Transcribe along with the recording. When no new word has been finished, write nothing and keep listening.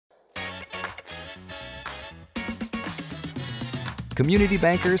community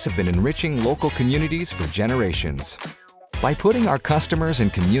bankers have been enriching local communities for generations. By putting our customers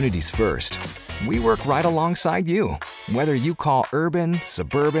and communities first, we work right alongside you, whether you call urban,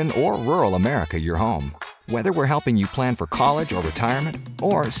 suburban, or rural America your home. Whether we're helping you plan for college or retirement,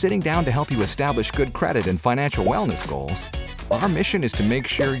 or sitting down to help you establish good credit and financial wellness goals, our mission is to make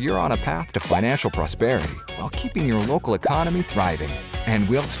sure you're on a path to financial prosperity while keeping your local economy thriving. And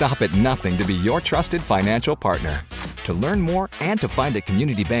we'll stop at nothing to be your trusted financial partner. To learn more and to find a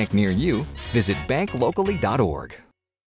community bank near you, visit banklocally.org.